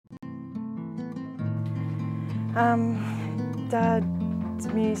Dad's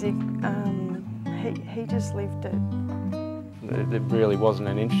music, he just lived it. There really wasn't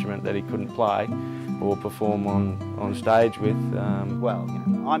an instrument that he couldn't play or perform on stage with. Well,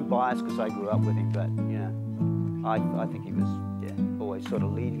 you know, I'm biased because I grew up with him, but you know, I think he was always sort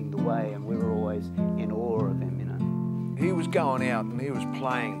of leading the way, and we were always in awe of him. You know, he was going out and he was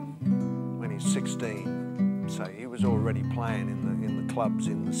playing when he was 16, so he was already playing in the clubs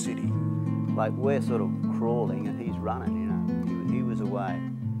in the city. Like we're sort of crawling and he's running. You know, he was away.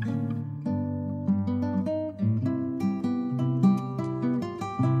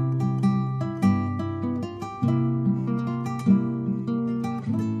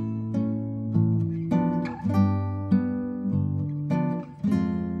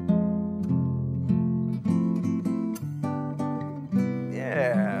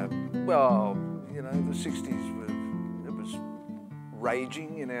 Well, you know, the 60s it was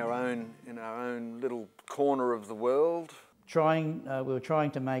raging in our own little corner of the world. We were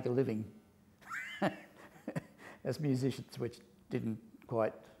trying to make a living as musicians, which didn't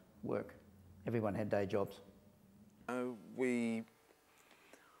quite work. Everyone had day jobs. We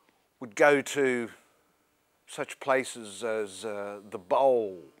would go to such places as the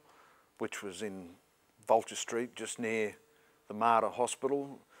Bowl, which was in Vulture Street, just near the Mater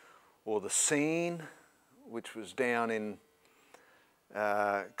Hospital, or the Scene, which was down in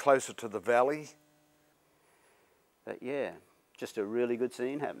closer to the valley. But yeah, just a really good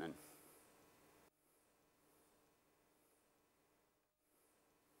scene happening.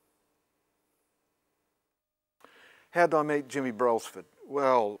 How did I meet Jimmy Brelsford?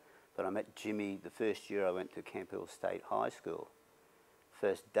 Well, but I met Jimmy the first year I went to Camp Hill State High School.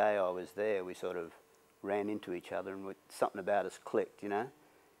 First day I was there, we sort of ran into each other and something about us clicked, you know.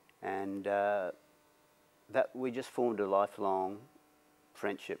 And that we just formed a lifelong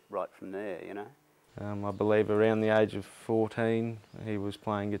friendship right from there, you know. I believe around the age of 14 he was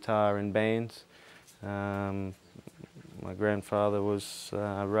playing guitar in bands. My grandfather was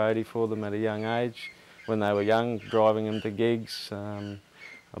a roadie for them at a young age. When they were young, driving them to gigs. I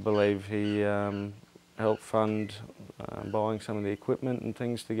believe he helped fund buying some of the equipment and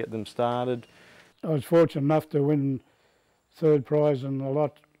things to get them started. I was fortunate enough to win third prize in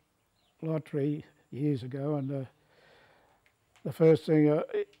the lottery years ago, and the first thing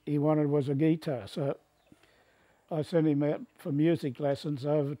he wanted was a guitar, so I sent him out for music lessons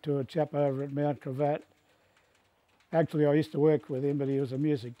over to a chap over at Mount Cravat. Actually, I used to work with him, but he was a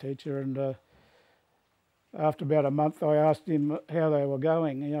music teacher, and after about a month I asked him how they were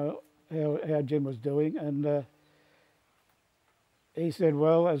going, you know, how Jim was doing, and he said,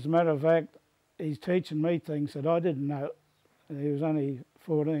 well, as a matter of fact, he's teaching me things that I didn't know. He was only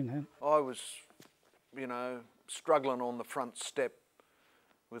 14 then. I was, you know, struggling on the front step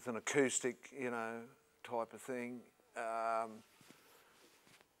with an acoustic, you know, type of thing.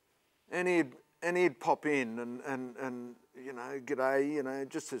 And he'd pop in and you know, g'day, you know,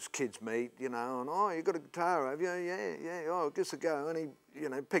 just as kids meet, you know, and oh, you got a guitar, have you? Yeah, oh, give us a go. And he, you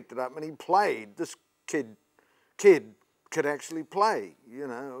know, picked it up and he played. This kid could actually play, you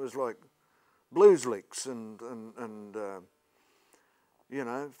know. It was like blues licks and you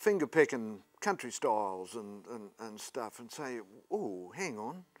know, finger picking country styles and stuff, and say, oh, hang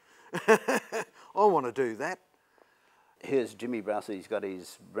on, I want to do that. Here's Jimmy Brelsford. He's got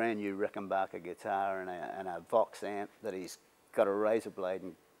his brand new Rickenbacker guitar and a Vox amp that he's got a razor blade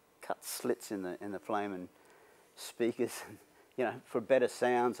and cut slits in the flaming speakers, you know, for better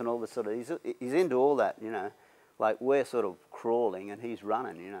sounds and all this sort of. He's into all that, you know. Like we're sort of crawling and he's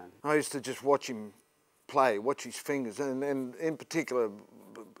running, you know. I used to just watch him play, watch his fingers, and in particular,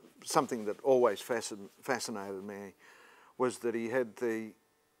 something that always fascinated me was that he had the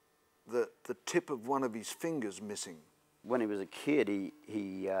tip of one of his fingers missing. When he was a kid,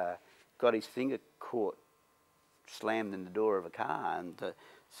 he got his finger caught, slammed in the door of a car, and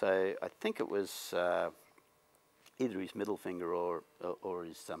so I think it was either his middle finger or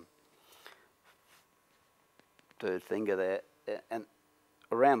his third finger there, and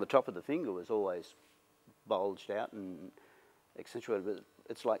around the top of the finger was always bulged out and accentuated. But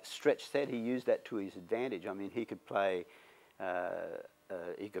it's like Stretch said, he used that to his advantage. I mean, he could play a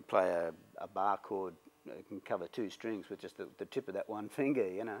bar chord. It can cover two strings with just the tip of that one finger,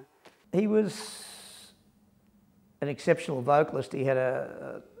 you know. He was an exceptional vocalist. He had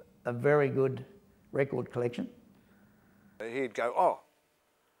a very good record collection. He'd go, oh,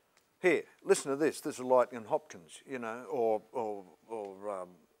 here, listen to this. This is Lightning Hopkins, you know, or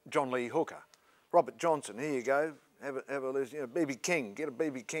John Lee Hooker, Robert Johnson. Here you go. Have a listen. You know, B.B. King. Get a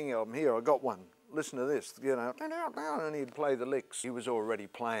B.B. King album. Here, I got one. Listen to this, you know, and he'd play the licks. He was already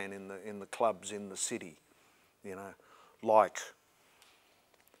playing in the clubs in the city, you know, like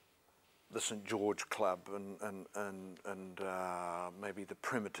the St George Club and maybe the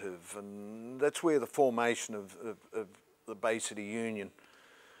Primitive, and that's where the formation of the Bay City Union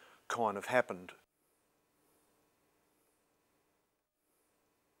kind of happened.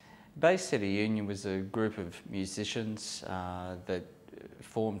 Bay City Union was a group of musicians that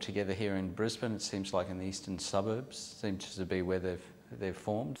formed together here in Brisbane. It seems like in the eastern suburbs, seems to be where they've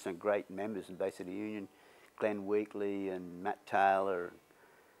formed. Some great members in Bay City Union, Glenn Weekly and Matt Taylor,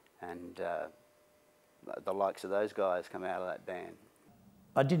 and the likes of those guys come out of that band.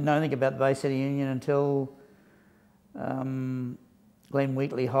 I didn't know anything about the Bay City Union until Glenn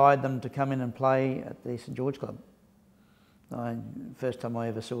Weekly hired them to come in and play at the St George Club. First time I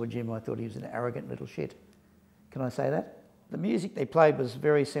ever saw Jim, I thought he was an arrogant little shit. Can I say that? The music they played was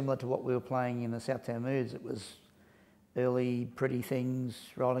very similar to what we were playing in the Southtown Moods. It was early Pretty Things,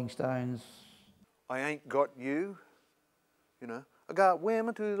 Rolling Stones. I ain't got you, you know. I got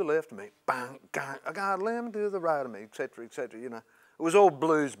women to the left of me, bang, bang. I got lemon to the right of me, etc., you know. It was all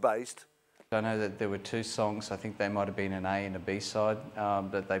blues based. I know that there were two songs, I think they might have been an A and a B side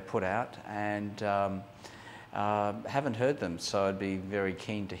that they put out, and haven't heard them, so I'd be very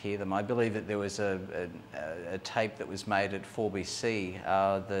keen to hear them. I believe that there was a tape that was made at 4BC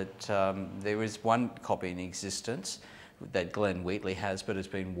that there is one copy in existence that Glenn Wheatley has, but it's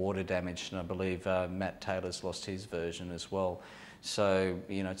been water damaged, and I believe Matt Taylor's lost his version as well. So,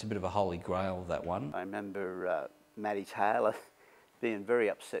 you know, it's a bit of a holy grail, that one. I remember Matty Taylor being very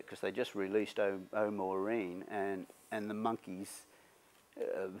upset because they just released O Maureen, and the Monkees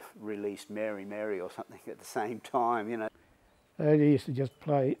released Mary Mary or something at the same time, you know. They used to just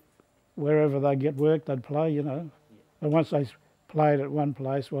play wherever they get work, they'd play, you know. And once they played at one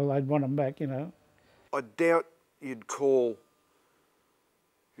place, well, they'd want them back, you know. I doubt you'd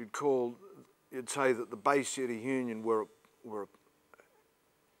say that the Bay City Union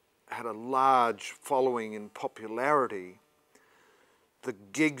had a large following in popularity. The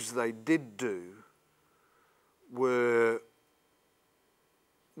gigs they did do would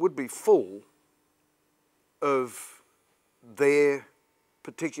be full of their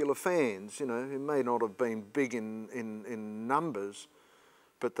particular fans, you know, who may not have been big in numbers,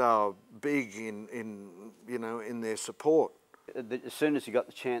 but they were big in their support. As soon as he got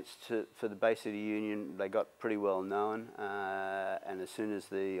the chance for the Bay City Union, they got pretty well known, and as soon as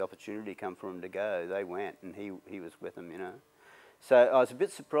the opportunity came for him to go, they went, and he was with them, you know. So I was a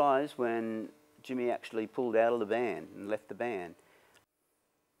bit surprised when Jimmy actually pulled out of the band and left the band.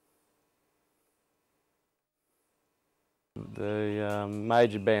 The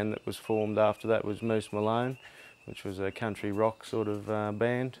major band that was formed after that was Moose Malone, which was a country rock sort of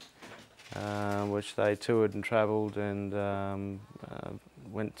band, which they toured and travelled and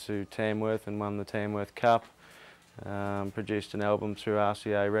went to Tamworth and won the Tamworth Cup. Produced an album through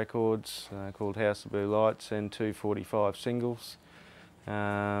RCA Records called House of Blue Lights and 2 45 singles.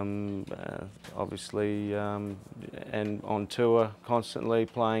 Obviously, and on tour constantly,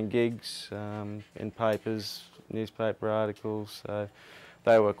 playing gigs in papers, newspaper articles. So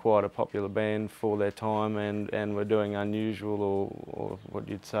they were quite a popular band for their time, and were doing unusual or what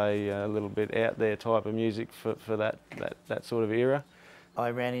you'd say a little bit out there type of music for that sort of era.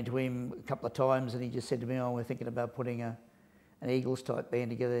 I ran into him a couple of times and he just said to me, oh, we're thinking about putting an Eagles type band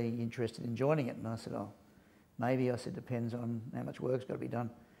together, are you interested in joining it? And I said, oh, maybe. I said, depends on how much work's got to be done.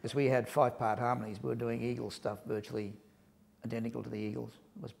 Because we had 5-part harmonies, we were doing Eagles stuff virtually identical to the Eagles.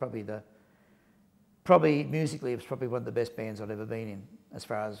 It was probably musically, it was probably one of the best bands I'd ever been in, as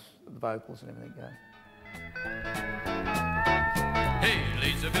far as the vocals and everything go. Hey,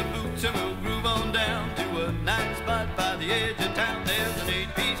 lace up your boots and we'll groove on down to a nice spot by the edge of town. There's an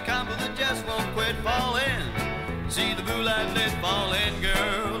 8-piece combo that just won't quit falling. See the blue light lit falling,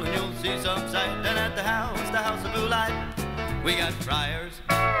 girl, and you'll see some sight down at the house of blue light. We got fryers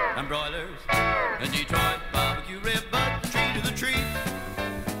and broilers and Detroit barbecue rib, but the tree to the tree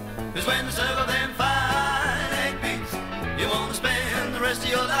is when they serve up them fine egg beats. You want to spend the rest of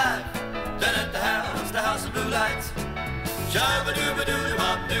your life down at the house of blue lights. Shabba dooba doo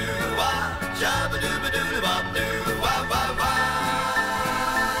wop doo wah, shabba dooba doo wop doo wah wah wah,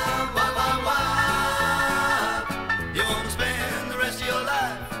 wah wah wah. You want to spend the rest of your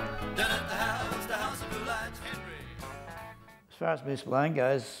life down at the house of blue lights, Henry. As far as Moose Malone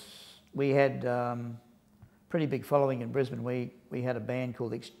goes, we had pretty big following in Brisbane. We had a band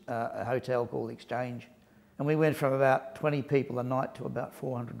called a hotel called Exchange, and we went from about 20 people a night to about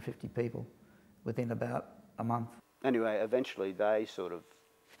 450 people within about a month. Anyway, eventually they sort of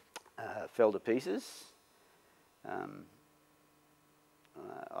fell to pieces. I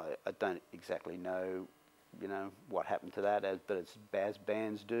don't exactly know you know, what happened to that, but it's as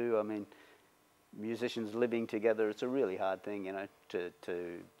bands do. I mean, musicians living together, it's a really hard thing, you know,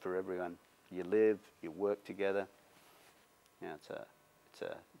 for everyone. You live, you work together. Yeah,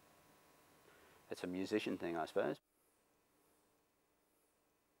 it's a musician thing, I suppose.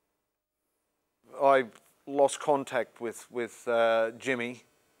 I lost contact with Jimmy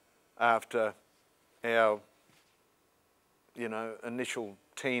after our, you know, initial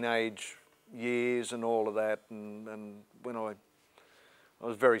teenage years and all of that, and when I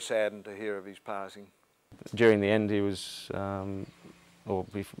was very saddened to hear of his passing. During the end, he was, or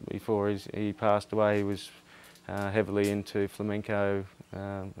before he passed away, he was heavily into flamenco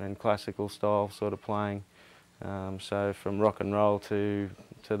and classical style sort of playing. So from rock and roll to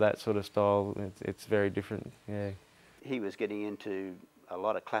that sort of style, it's very different. Yeah. He was getting into a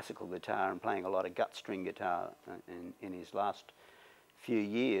lot of classical guitar and playing a lot of gut string guitar in his last few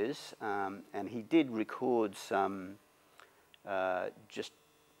years, and he did record some just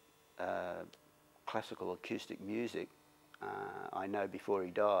classical acoustic music, I know, before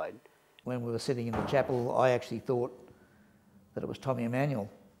he died. When we were sitting in the chapel, I actually thought that it was Tommy Emmanuel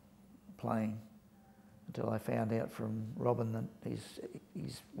playing, until I found out from Robin that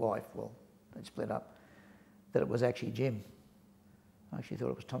his wife, well, they'd split up, that it was actually Jim. I actually thought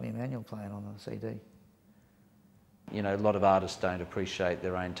it was Tommy Emmanuel playing on the CD. You know, a lot of artists don't appreciate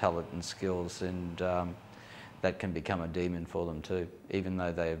their own talent and skills, and that can become a demon for them too, even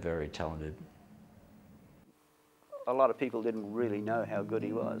though they are very talented. A lot of people didn't really know how good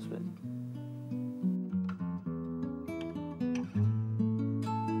he was, but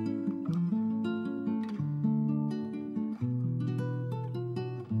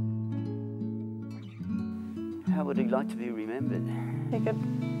how would he like to be remembered? He could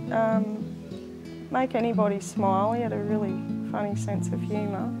make anybody smile. He had a really funny sense of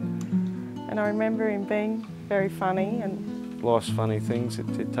humour, and I remember him being very funny. And life's funny things.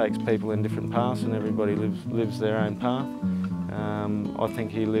 It takes people in different paths, and everybody lives their own path. I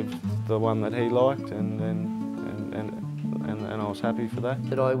think he lived the one that he liked, and I was happy for that.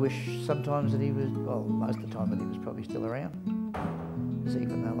 That I wish sometimes that he was, well, most of the time that he was probably still around. Because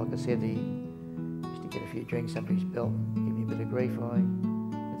even though, like I said, he used to get a few drinks under his belt and give me a bit of grief, I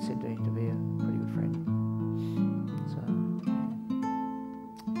considered him to be a pretty good friend. So,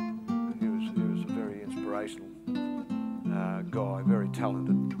 yeah. He was a very inspirational guy, very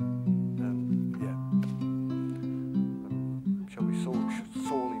talented, and yeah, shall be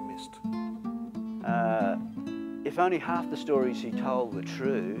sorely missed. If only half the stories he told were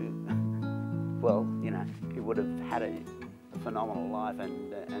true, well, you know, he would have had a phenomenal life,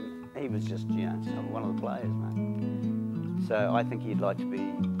 and he was just, you know, one of the players, mate. So I think he'd like to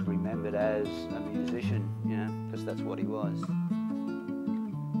be remembered as a musician, you know, because that's what he was.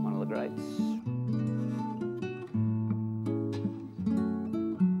 One of the greats.